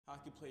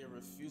hockey player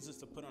refuses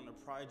to put on a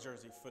pride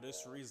jersey for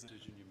this reason. The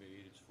decision you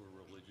made, it's for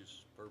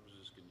religious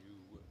purposes. Can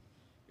you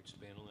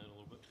expand on that a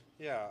little bit?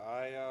 Yeah,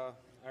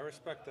 I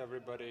respect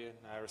everybody, and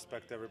I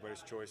respect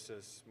everybody's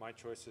choices. My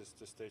choice is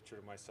to stay true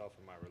to myself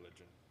and my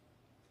religion.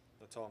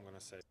 That's all I'm going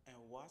to say. And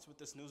watch what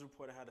this news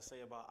reporter had to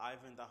say about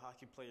Ivan, the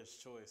hockey player's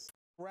choice.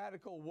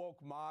 Radical woke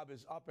mob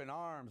is up in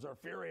arms or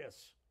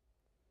furious.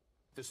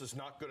 This is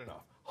not good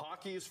enough.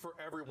 Hockey is for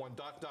everyone, ...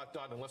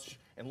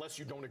 unless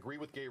you don't agree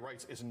with gay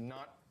rights is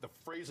not the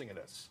phrasing of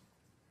this.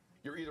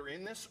 You're either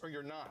in this or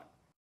you're not.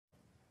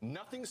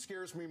 Nothing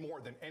scares me more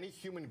than any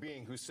human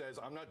being who says,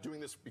 I'm not doing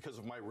this because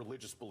of my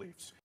religious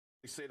beliefs.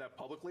 You say that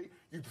publicly,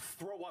 you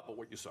throw up at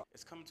what you saw.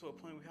 It's coming to a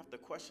point we have to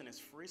question, is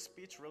free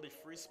speech really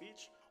free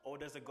speech? Or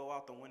does it go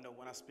out the window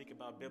when I speak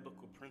about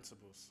biblical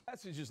principles?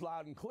 Message is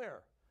loud and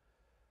clear.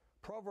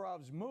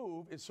 Provorov's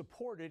move is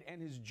supported,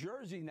 and his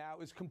jersey now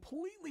is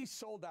completely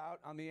sold out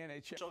on the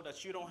NHL. So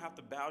that you don't have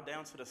to bow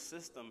down to the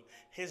system.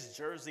 His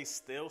jersey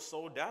still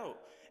sold out,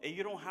 and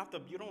you don't have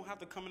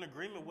to come in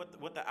agreement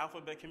with the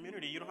alphabet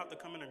community. You don't have to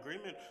come in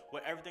agreement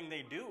with everything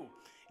they do.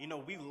 You know,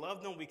 we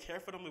love them, we care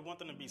for them, we want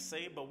them to be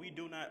saved, but we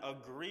do not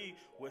agree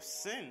with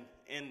sin,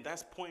 and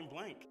that's point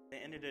blank. At the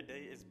end of the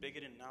day, it's bigger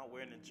than not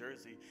wearing a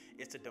jersey.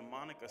 It's a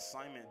demonic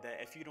assignment that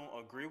if you don't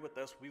agree with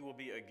us, we will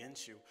be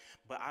against you.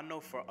 But I know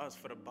for us,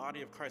 for the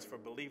body of Christ, for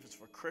believers,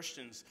 for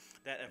Christians,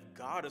 that if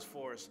God is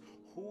for us,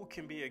 who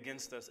can be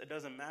against us? It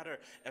doesn't matter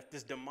if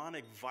this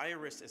demonic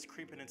virus is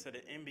creeping into the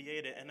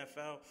NBA, the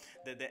NFL,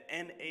 the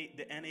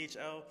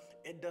NHL.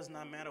 It does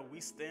not matter. We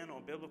stand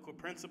on biblical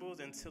principles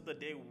until the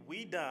day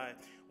we die.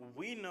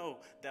 We know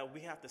that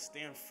we have to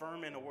stand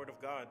firm in the Word of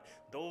God.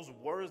 Those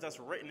words that's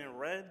written in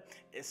red,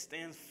 it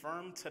stands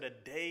firm to the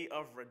day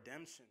of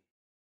redemption.